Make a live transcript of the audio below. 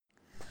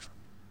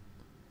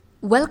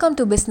Welcome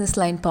to Business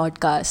Line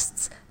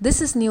Podcasts.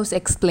 This is News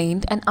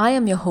Explained, and I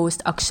am your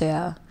host,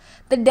 Akshaya.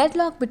 The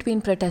deadlock between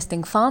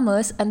protesting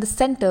farmers and the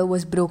centre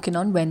was broken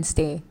on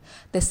Wednesday.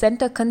 The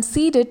centre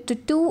conceded to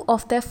two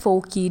of their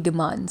four key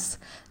demands: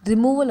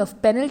 removal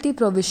of penalty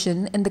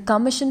provision in the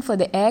Commission for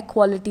the Air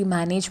Quality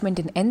Management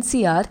in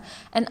NCR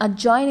and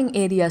Adjoining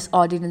Areas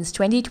Ordinance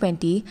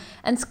 2020,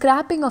 and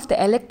scrapping of the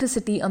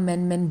Electricity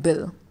Amendment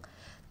Bill.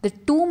 The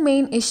two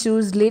main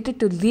issues related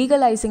to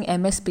legalizing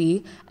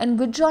MSP and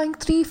withdrawing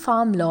three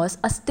farm laws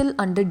are still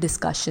under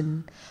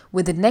discussion,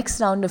 with the next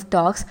round of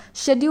talks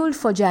scheduled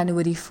for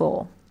January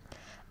 4.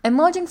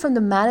 Emerging from the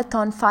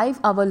marathon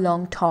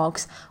 5-hour-long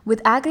talks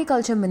with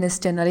Agriculture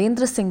Minister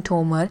Narendra Singh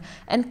Tomar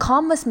and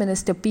Commerce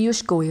Minister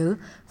Piyush Goyal,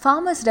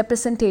 farmers'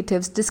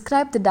 representatives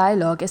described the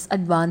dialogue as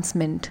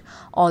advancement,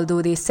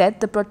 although they said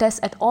the protests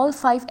at all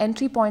 5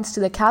 entry points to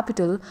the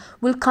capital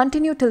will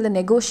continue till the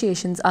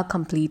negotiations are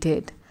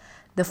completed.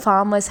 The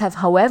farmers have,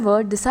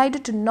 however,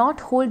 decided to not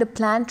hold a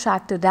planned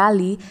tractor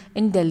rally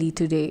in Delhi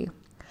today.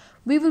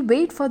 We will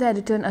wait for their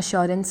return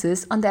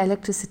assurances on the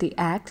Electricity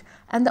Act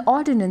and the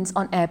Ordinance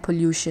on Air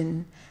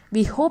Pollution.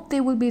 We hope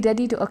they will be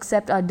ready to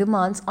accept our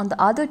demands on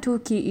the other two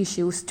key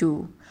issues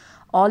too.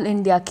 All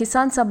India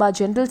Kisan Sabha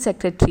General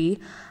Secretary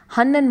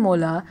Hannan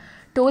Molla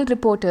told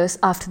reporters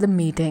after the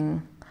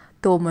meeting.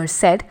 Tomar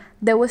said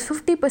there was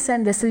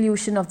 50%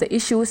 resolution of the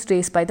issues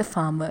raised by the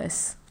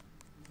farmers.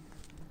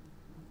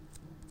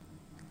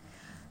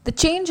 The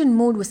change in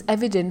mood was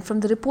evident from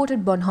the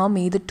reported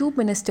bonhomie the two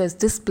ministers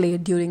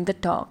displayed during the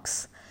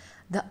talks.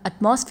 The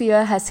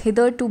atmosphere has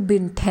hitherto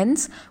been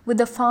tense, with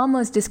the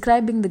farmers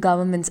describing the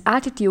government's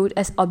attitude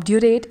as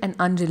obdurate and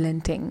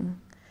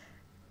unrelenting.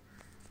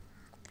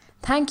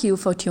 Thank you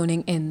for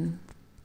tuning in.